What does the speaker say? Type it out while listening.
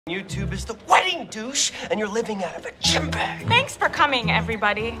YouTube is the wedding douche, and you're living out of a gym bag. Thanks for coming,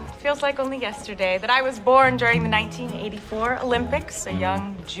 everybody. Feels like only yesterday that I was born during the 1984 Olympics, a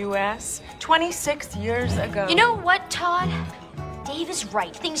young Jewess, 26 years ago. You know what, Todd? Dave is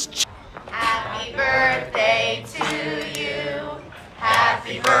right. Things Happy birthday to you.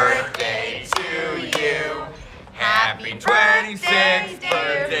 Happy birthday to you. Happy 26th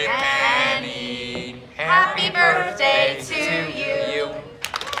birthday, Penny. Happy birthday to you.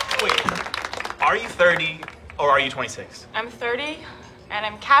 Wait, are you 30 or are you 26? I'm 30, and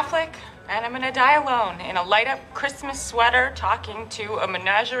I'm Catholic, and I'm gonna die alone in a light-up Christmas sweater talking to a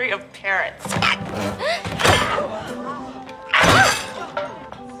menagerie of parrots.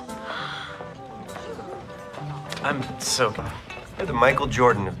 I'm so... You're the Michael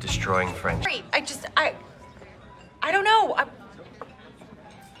Jordan of destroying friends. I don't know. I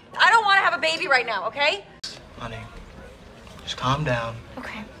don't want to have a baby right now, okay? Honey, just calm down.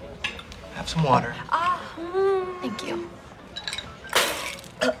 Okay. Have some water. Thank you.